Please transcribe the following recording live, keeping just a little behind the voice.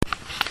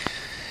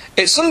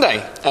It's Sunday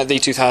at the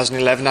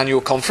 2011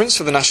 annual conference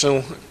for the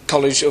National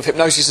College of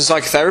Hypnosis and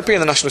Psychotherapy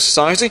and the National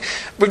Society.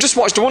 We've just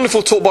watched a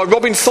wonderful talk by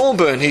Robin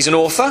Thorburn. He's an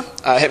author,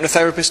 a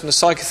hypnotherapist and a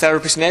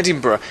psychotherapist in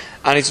Edinburgh,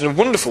 and he's done a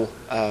wonderful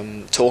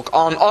talk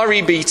on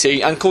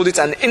REBT and called it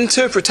an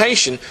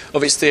interpretation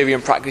of its theory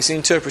and practice.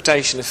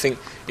 Interpretation, I think,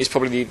 is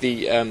probably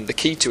the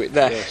key to it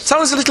there. Yes.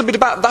 Tell us a little bit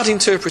about that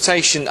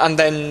interpretation and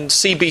then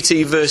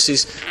CBT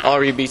versus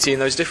REBT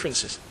and those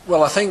differences.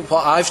 Well, I think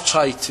what I've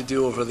tried to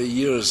do over the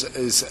years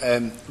is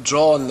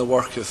draw on the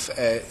work of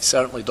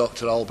certainly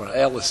Dr. Albert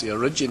Ellis, the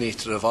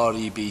originator of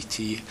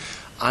REBT,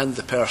 and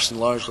the person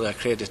largely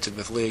accredited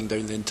with laying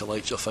down the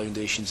intellectual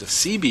foundations of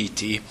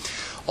CBT.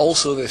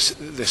 Also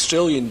the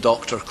Australian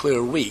doctor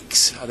Claire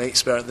Weeks, an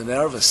expert in the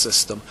nervous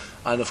system,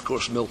 and of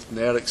course Milton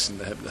Erickson,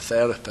 the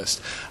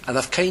hypnotherapist. And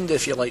I've kind of,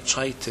 if you like,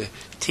 tried to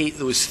take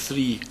those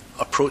three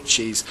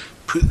approaches,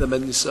 put them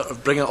in, sort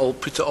of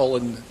put it all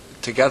in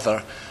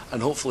together,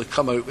 and hopefully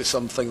come out with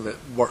something that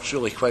works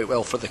really quite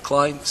well for the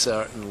client,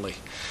 certainly.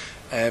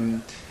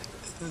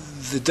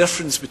 The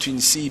difference between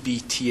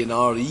CBT and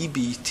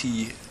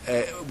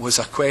REBT was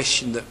a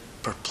question that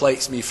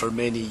perplexed me for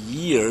many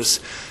years,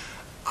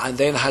 and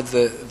then had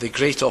the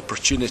great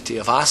opportunity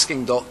of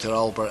asking Dr.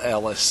 Albert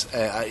Ellis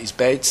at his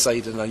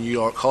bedside in a New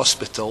York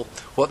hospital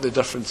what the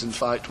difference in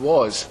fact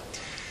was.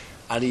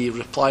 And he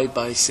replied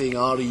by saying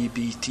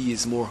REBT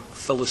is more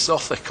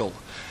philosophical.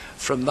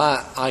 From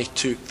that, I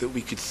took that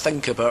we could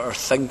think about our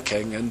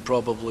thinking and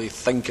probably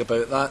think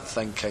about that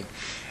thinking.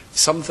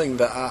 Something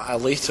that I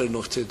later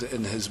noted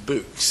in his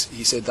books,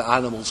 he said that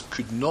animals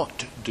could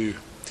not do.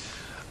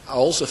 I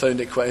also found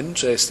it quite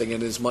interesting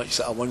in as much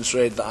that I once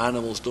read that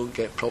animals don't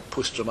get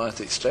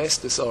post-traumatic stress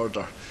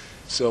disorder.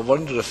 So I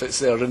wonder if it's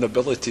their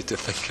inability to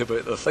think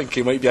about their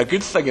thinking might be a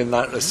good thing in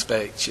that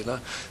respect, you know.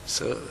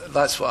 So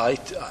that's what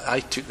I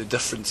took the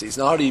differences.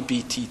 And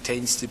REBT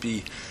tends to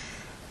be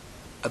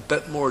a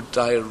bit more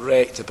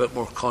direct, a bit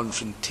more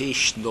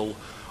confrontational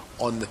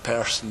on the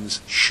person's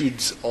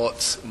shoulds,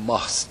 oughts,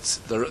 musts,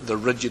 the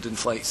rigid,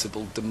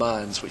 inflexible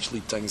demands which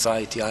lead to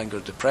anxiety, anger,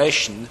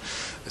 depression,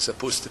 as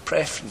opposed to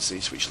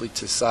preferences which lead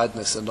to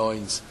sadness,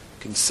 annoyance,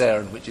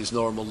 concern, which is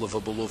normal,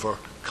 livable,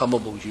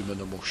 overcomable human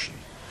emotion.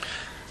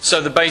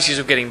 So the basis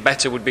of getting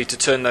better would be to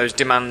turn those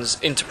demands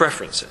into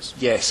preferences?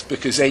 Yes,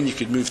 because then you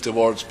could move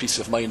towards peace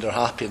of mind or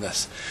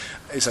happiness.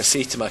 As I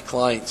say to my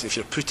clients, if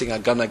you're putting a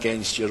gun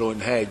against your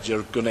own head,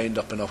 you're going to end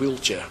up in a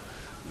wheelchair.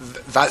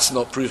 That's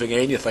not proving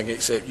anything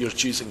except you're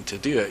choosing to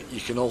do it. You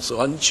can also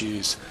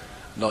unchoose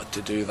not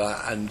to do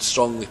that and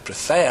strongly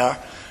prefer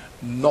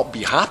not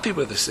be happy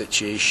with the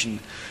situation,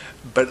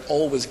 but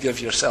always give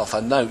yourself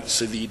an out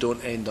so that you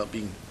don't end up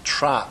being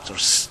trapped or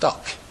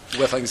stuck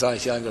with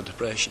anxiety, anger,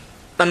 depression.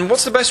 And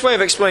what's the best way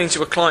of explaining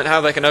to a client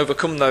how they can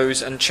overcome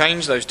those and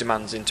change those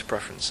demands into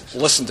preferences?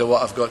 Listen to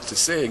what I've got to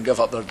say and give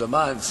up their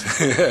demands.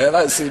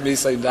 That may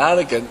sound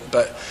arrogant,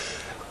 but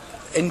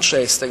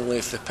interestingly,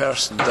 if the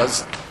person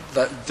does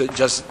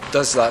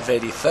that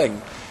very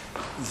thing,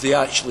 they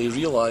actually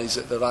realise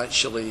that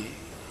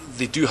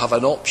they do have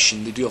an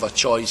option, they do have a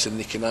choice, and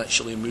they can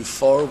actually move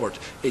forward.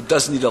 It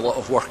does need a lot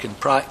of work and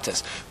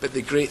practice, but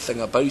the great thing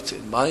about it,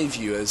 in my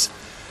view, is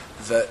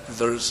that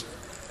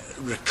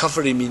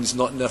recovery means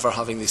not never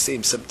having the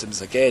same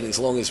symptoms again. As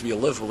long as we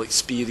live, we'll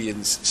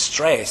experience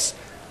stress.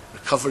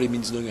 Recovery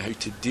means knowing how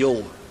to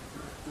deal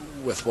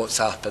with what's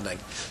happening.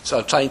 So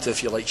I'm trying to,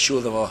 if you like,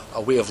 show them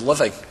a way of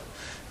living,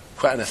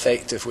 quite an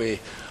effective way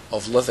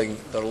of living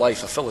their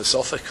life, a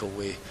philosophical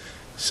way,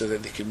 so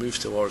that they can move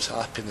towards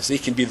happiness. They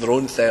can be their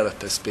own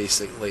therapist,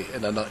 basically,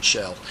 in a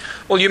nutshell.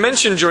 Well, you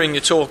mentioned during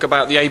your talk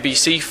about the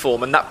ABC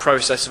form, and that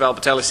process of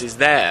Albert Ellis is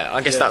there. I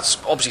guess that's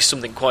obviously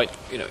something quite,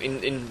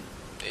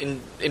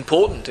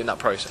 important in that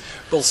process.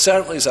 Well,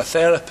 certainly as a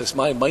therapist,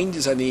 my mind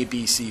is an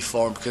ABC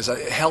form because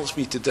it helps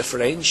me to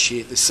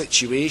differentiate the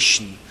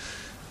situation,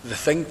 the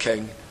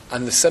thinking,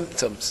 and the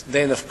symptoms.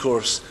 Then, of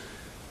course,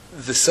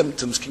 the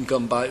symptoms can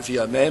come back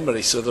via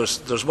memory, so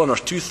there's one or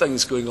two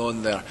things going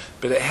on there,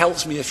 but it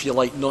helps me, if you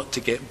like, not to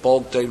get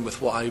bogged down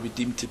with what I would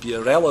deem to be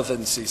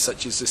irrelevancies,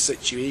 such as the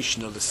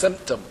situation or the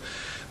symptom,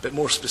 but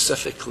more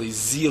specifically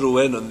zero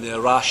in on the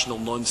irrational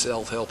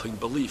non-self-helping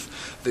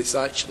belief that's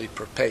actually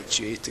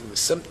perpetuating the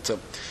symptom.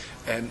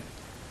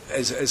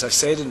 As I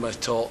said in my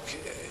talk,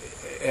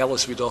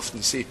 Ellis would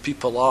often say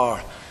people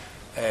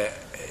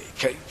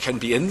can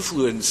be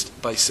influenced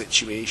by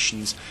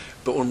situations,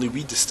 but only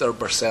we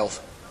disturb ourselves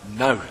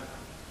now,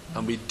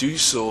 and we do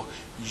so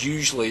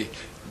usually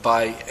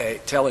by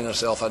telling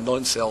ourselves a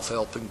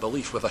non-self-helping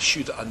belief with a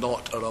should, a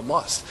not, or a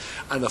must.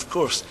 And of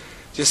course,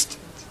 just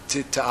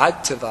to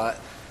add to that,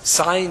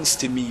 science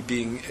to me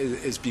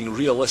is being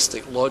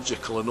realistic,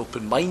 logical, and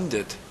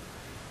open-minded,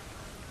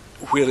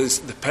 whereas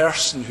the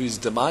person who's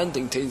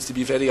demanding tends to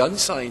be very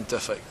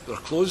unscientific. They're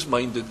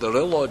closed-minded, they're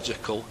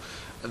illogical,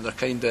 and they're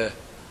kind of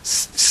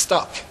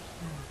stuck.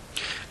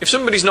 If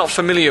somebody's not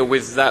familiar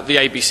with the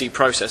ABC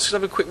process, could I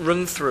have a quick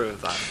run-through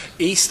of that?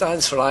 A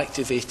stands for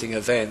activating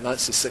event.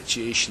 That's the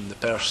situation the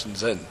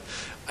person's in.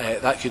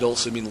 That could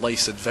also mean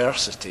life's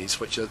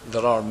adversities, which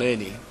there are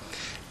many.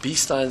 B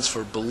stands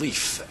for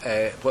belief,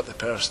 what the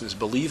person is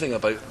believing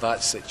about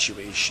that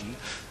situation.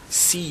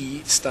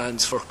 C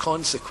stands for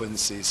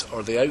consequences,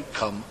 or the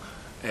outcome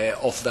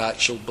of the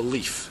actual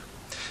belief.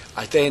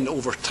 I then,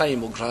 over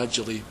time, will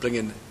gradually bring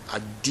in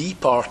a D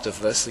part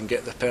of this and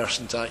get the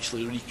person to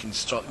actually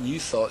reconstruct new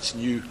thoughts,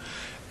 new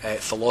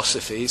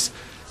philosophies,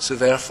 so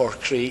therefore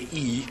create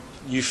E,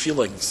 new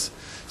feelings.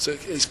 So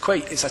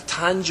it's a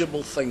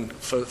tangible thing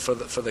for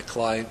the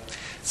client.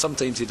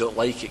 Sometimes they don't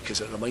like it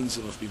because it reminds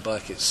them of being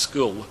back at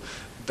school,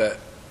 but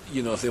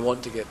if they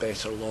want to get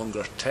better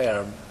longer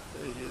term,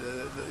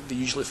 they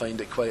usually find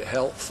it quite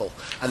helpful,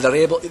 and they're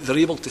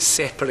able to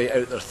separate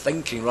out their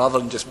thinking rather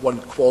than just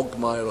one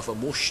quagmire of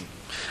emotion.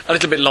 A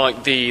little bit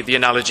like the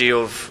analogy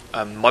of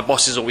my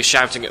boss is always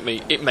shouting at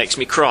me, it makes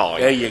me cry.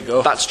 There you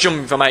go. That's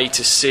jumping from A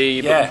to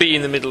C, but B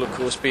in the middle, of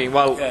course, being,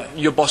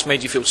 your boss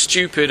made you feel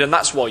stupid, and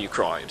that's why you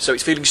cried. So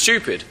it's feeling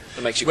stupid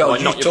that makes you cry, not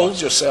your boss. Well, you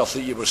told yourself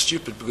that you were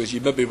stupid because you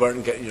maybe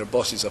weren't getting your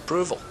boss's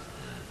approval.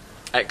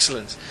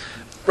 Excellent.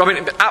 Robin,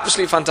 it was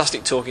absolutely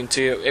fantastic talking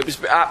to you. It was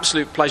an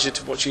absolute pleasure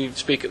to watch you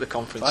speak at the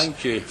conference.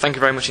 Thank you. Thank you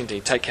very much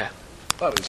indeed. Take care. That was